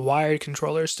you can get wired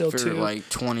controllers still for too, like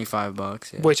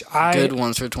 $25. Yeah. Which good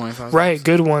ones for $25. Right,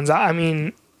 good ones. I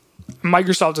mean,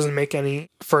 Microsoft doesn't make any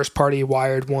first party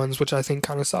wired ones, which I think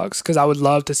kind of sucks because I would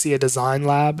love to see a design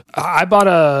lab. I bought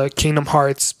a Kingdom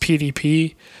Hearts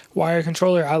PDP wired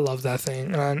controller. I love that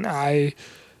thing, and I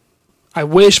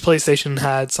wish PlayStation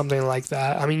had something like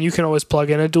that. I mean, you can always plug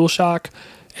in a DualShock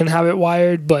and have it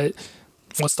wired, but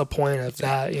what's the point of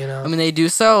that, you know? I mean, they do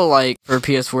sell like for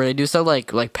PS4, they do sell like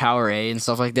PowerA and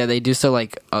stuff like that. They do sell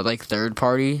like third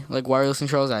party like wireless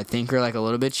controllers that I think are like a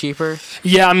little bit cheaper.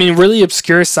 Yeah, I mean, really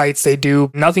obscure sites they do.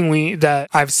 Nothing that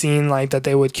I've seen like that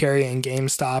they would carry in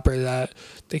GameStop or that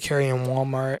they carry in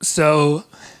Walmart. So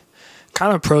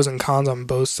kind of pros and cons on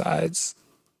both sides.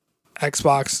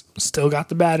 Xbox still got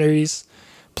the batteries.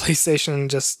 PlayStation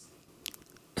just,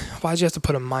 why'd you have to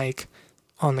put a mic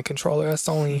on the controller? That's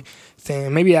the only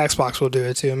thing. Maybe Xbox will do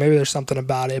it too. Maybe there's something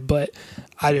about it, but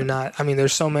I do not. I mean,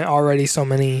 there's so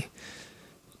many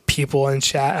people in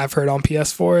chat I've heard on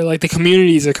PS4. Like the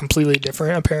communities are completely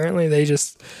different. Apparently, they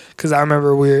just because I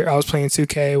remember I was playing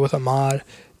 2K with a mod,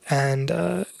 and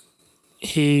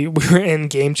we were in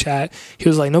game chat. He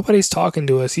was like, nobody's talking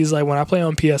to us. He's like, when I play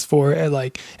on PS4,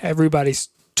 like everybody's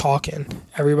talking,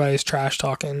 everybody's trash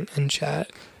talking in chat.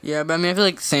 Yeah, but I mean, I feel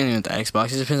like same thing with the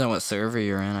Xbox. It depends on what server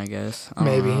you're in, I guess.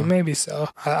 Maybe so.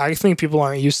 I think people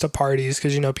aren't used to parties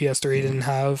because PS3 didn't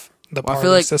have the party I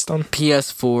feel like system.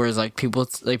 PS4 is like people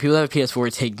that have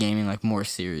PS4 take gaming like more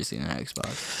seriously than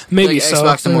Xbox. Maybe like, so.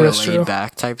 Xbox is more That's laid true.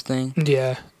 back type thing.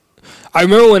 Yeah. I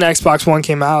remember when Xbox One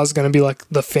came out, it was going to be like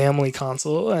the family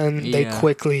console, and they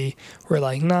quickly were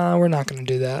like, nah, we're not going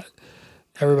to do that.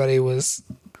 Everybody was...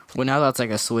 Well, now that's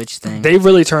like a Switch thing. They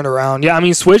really turned around. Yeah, I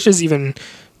mean, Switch is even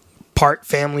part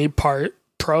family, part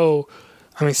pro.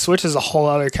 I mean, Switch is a whole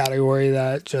other category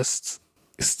that just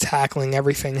is tackling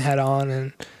everything head on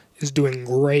and is doing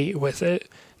great with it.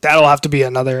 That'll have to be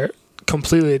another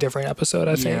completely different episode,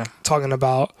 I think, talking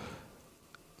about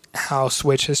how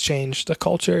Switch has changed the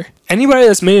culture. Anybody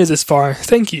that's made it this far,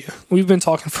 thank you. We've been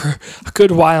talking for a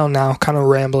good while now, kind of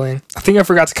rambling. I think I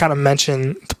forgot to kind of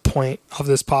mention the point of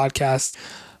this podcast.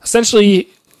 Essentially,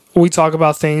 we talk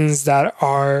about things that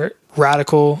are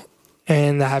radical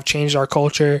and that have changed our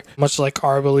culture, much like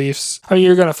our beliefs. I mean,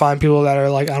 you're going to find people that are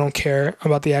like, I don't care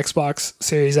about the Xbox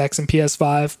Series X and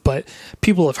PS5, but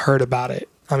people have heard about it.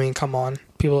 I mean, come on.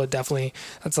 People are definitely,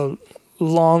 that's a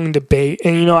long debate.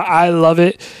 And, I love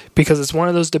it because it's one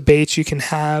of those debates you can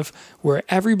have where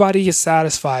everybody is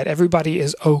satisfied. Everybody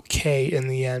is okay in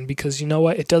the end because you know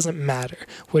what? It doesn't matter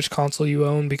which console you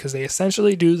own because they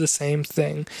essentially do the same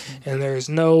thing. And there is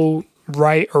no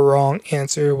right or wrong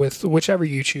answer with whichever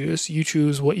you choose. You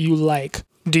choose what you like.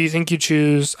 Do you think you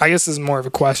choose, I guess this is more of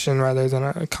a question rather than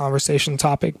a conversation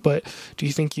topic, but do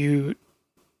you think you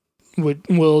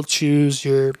will choose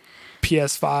your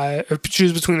PS5 or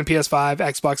choose between the PS5,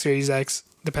 Xbox Series X,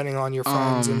 depending on your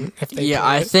friends and if they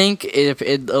I think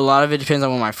a lot of it depends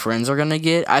on what my friends are gonna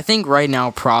get. I think right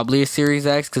now probably a Series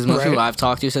X because most people I've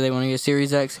talked to say they want to get a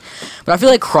Series X, but I feel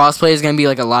like crossplay is gonna be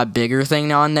like a lot bigger thing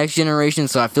now on next generation.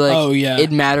 So I feel like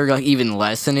it mattered like even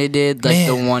less than it did like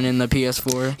the one in the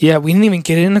PS4. Yeah, we didn't even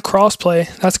get into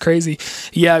crossplay. That's crazy.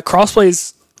 Yeah,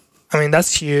 crossplay's. I mean,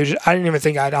 that's huge. I didn't even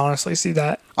think I'd honestly see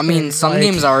that. I mean, some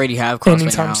games already have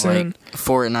crossplay now, like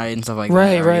Fortnite and stuff like that.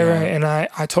 Right. And I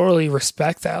totally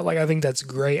respect that. Like, I think that's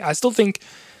great. I still think,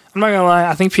 I'm not gonna lie,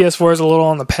 I think PS4 is a little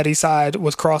on the petty side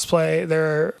with crossplay.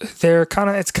 They're kind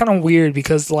of, it's kind of weird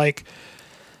because like,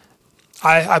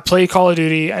 I play Call of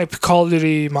Duty. Call of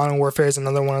Duty Modern Warfare is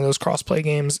another one of those crossplay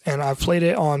games, and I've played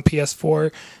it on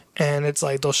PS4. And it's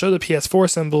like they'll show the PS4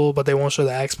 symbol, but they won't show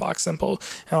the Xbox symbol.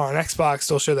 And on Xbox,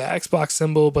 they'll show the Xbox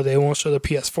symbol, but they won't show the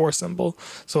PS4 symbol.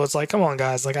 So it's like, come on,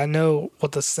 guys! Like I know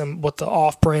what the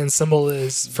off-brand symbol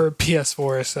is for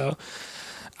PS4. So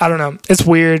I don't know. It's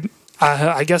weird.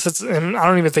 I guess it's. And I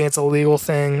don't even think it's a legal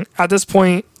thing at this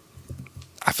point.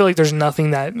 I feel like there's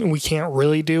nothing that we can't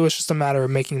really do. It's just a matter of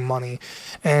making money.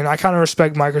 And I kind of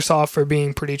respect Microsoft for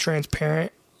being pretty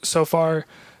transparent so far.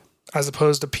 As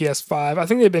opposed to PS5. I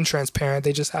think they've been transparent.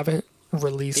 They just haven't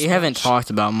released They haven't talked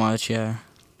about much, yeah.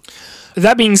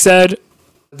 That being said,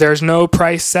 there's no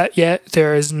price set yet.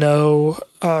 There is no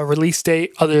release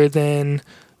date other than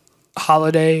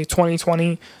holiday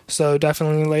 2020. So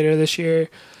definitely later this year.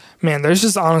 Man, there's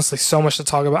just honestly so much to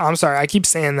talk about. I'm sorry, I keep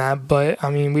saying that, but I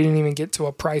mean, we didn't even get to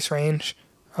a price range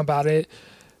about it.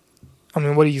 I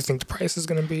mean, what do you think the price is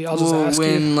going to be? I'll just ask you.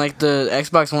 When like the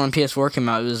Xbox One and PS4 came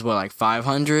out, it was what, like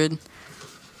 $500?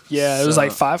 Yeah, it was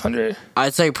like $500.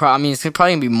 I'd say, it's probably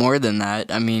gonna be more than that.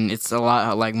 I mean, it's a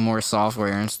lot like more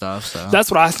software and stuff. So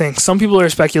that's what I think. Some people are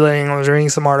speculating. I was reading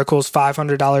some articles,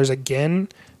 $500 again.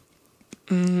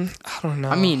 I don't know.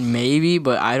 I mean, maybe,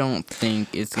 but I don't think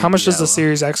it's. How much does the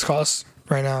Series X cost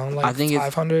right now? Like I think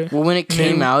 $500. Well, when it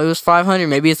came out, it was $500.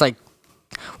 Maybe it's like.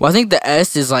 Well, I think the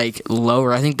S is like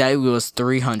lower. I think that was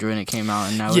 $300 when it came out,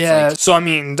 and now it's like, so I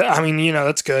mean,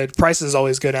 that's good. Prices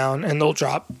always go down, and they'll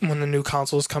drop when the new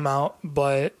consoles come out.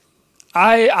 But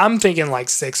I'm thinking like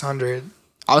 $600.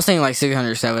 I was thinking like $600,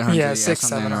 $700. Yeah,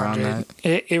 $600-$700.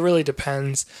 It really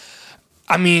depends.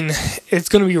 I mean, it's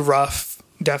gonna be rough,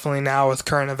 definitely now with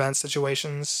current event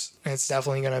situations. It's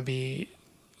definitely gonna be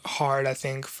hard, I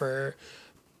think, for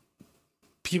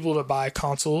people to buy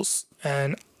consoles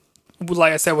and.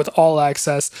 Like I said, with all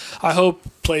access, I hope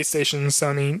PlayStation and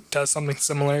Sony does something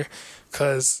similar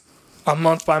because a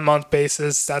month-by-month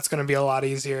basis, that's going to be a lot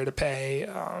easier to pay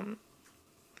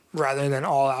rather than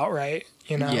all outright,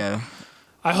 Yeah.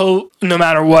 I hope no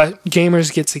matter what,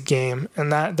 gamers get to game,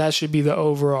 and that should be the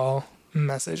overall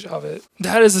message of it.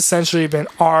 That has essentially been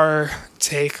our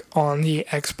take on the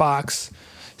Xbox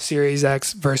Series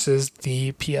X versus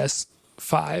the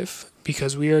PS5,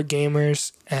 because we are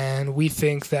gamers and we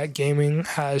think that gaming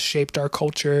has shaped our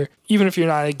culture. Even if you're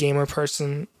not a gamer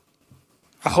person,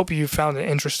 I hope you found it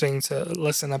interesting to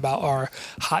listen about our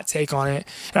hot take on it.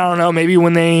 And I don't know, maybe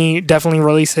when they definitely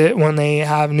release it, when they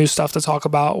have new stuff to talk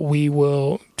about, we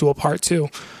will do a part 2.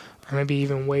 Or maybe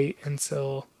even wait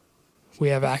until we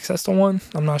have access to one.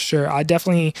 I'm not sure. I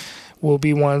definitely will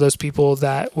be one of those people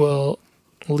that will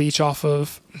leech off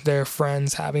of their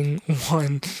friends having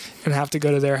one and have to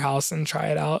go to their house and try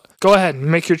it out. Go ahead and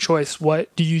make your choice.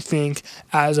 What do you think,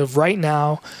 as of right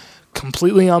now,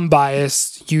 completely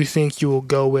unbiased, you think you will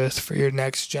go with for your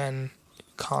next gen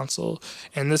console?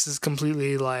 And this is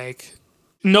completely like,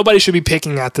 nobody should be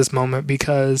picking at this moment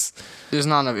because there's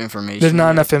not enough information. There's not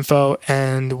enough info,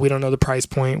 and we don't know the price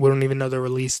point. We don't even know the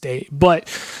release date. But,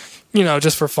 you know,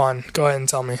 just for fun, go ahead and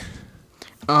tell me.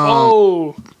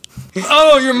 Oh,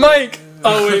 your mic.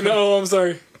 Oh, wait, no, I'm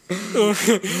sorry.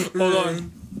 Hold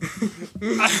on.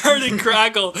 I heard it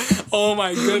crackle. Oh,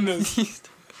 my goodness.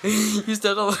 You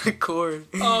stepped on the cord.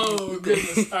 Oh,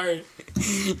 goodness. All right.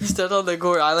 You stepped on the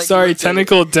cord. Sorry,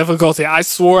 technical difficulty. I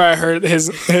swore I heard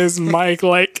his mic,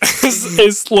 like,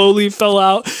 it slowly fell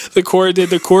out. The cord did.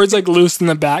 The cord's, like, loose in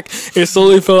the back. It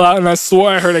slowly fell out, and I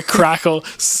swore I heard a crackle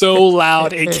so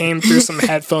loud it came through some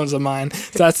headphones of mine.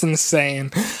 That's insane.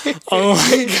 Oh,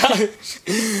 my gosh.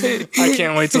 I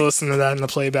can't wait to listen to that in the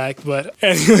playback. But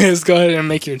anyways, go ahead and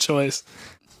make your choice.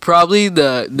 Probably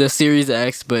the Series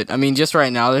X, but I mean, just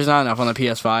right now, there's not enough on the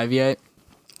PS5 yet.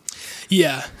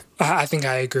 Yeah, I think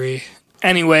I agree.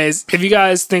 Anyways, if you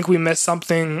guys think we missed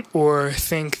something or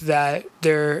think that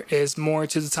there is more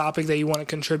to the topic that you want to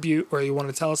contribute or you want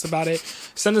to tell us about it,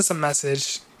 send us a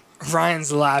message.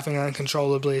 Ryan's laughing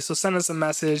uncontrollably, so send us a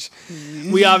message.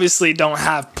 We obviously don't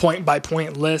have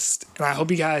point-by-point list, and I hope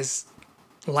you guys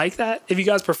like that. If you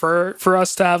guys prefer for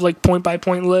us to have like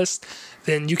point-by-point list,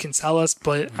 then you can tell us,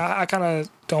 but I kind of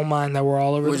don't mind that we're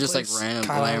all over the place. We're just like random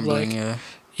rambling, yeah.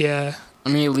 Yeah. I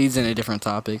mean, it leads into different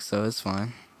topics, so it's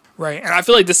fine. Right, and I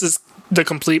feel like this is the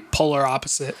complete polar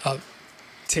opposite of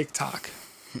TikTok.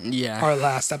 Yeah. Our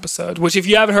last episode, which if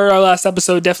you haven't heard our last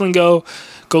episode, definitely go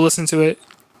listen to it.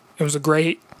 It was a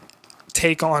great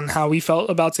take on how we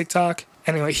felt about TikTok.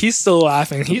 Anyway, he's still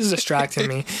laughing. He's distracting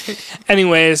me.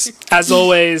 Anyways, as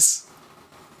always,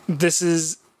 this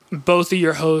is both of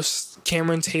your hosts,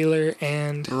 Cameron Taylor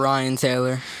and Ryan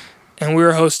Taylor, and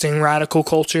we're hosting Radical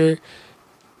Culture.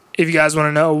 If you guys want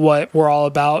to know what we're all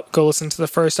about, go listen to the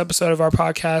first episode of our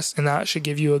podcast, and that should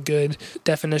give you a good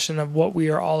definition of what we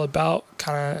are all about,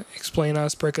 kind of explain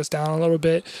us, break us down a little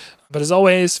bit. But as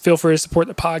always, feel free to support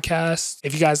the podcast.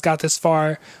 If you guys got this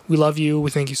far, we love you.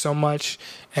 We thank you so much,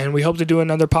 and we hope to do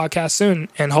another podcast soon,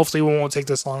 and hopefully we won't take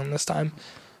this long this time.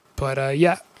 But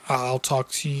yeah, I'll talk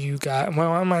to you guys.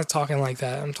 Well, I'm not talking like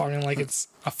that. I'm talking like it's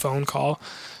a phone call.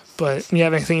 But you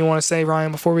have anything you want to say,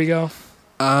 Ryan, before we go?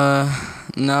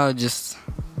 No, just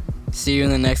see you in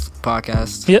the next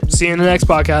podcast. Yep, see you in the next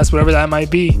podcast, whatever that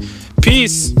might be.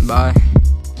 Peace. Bye.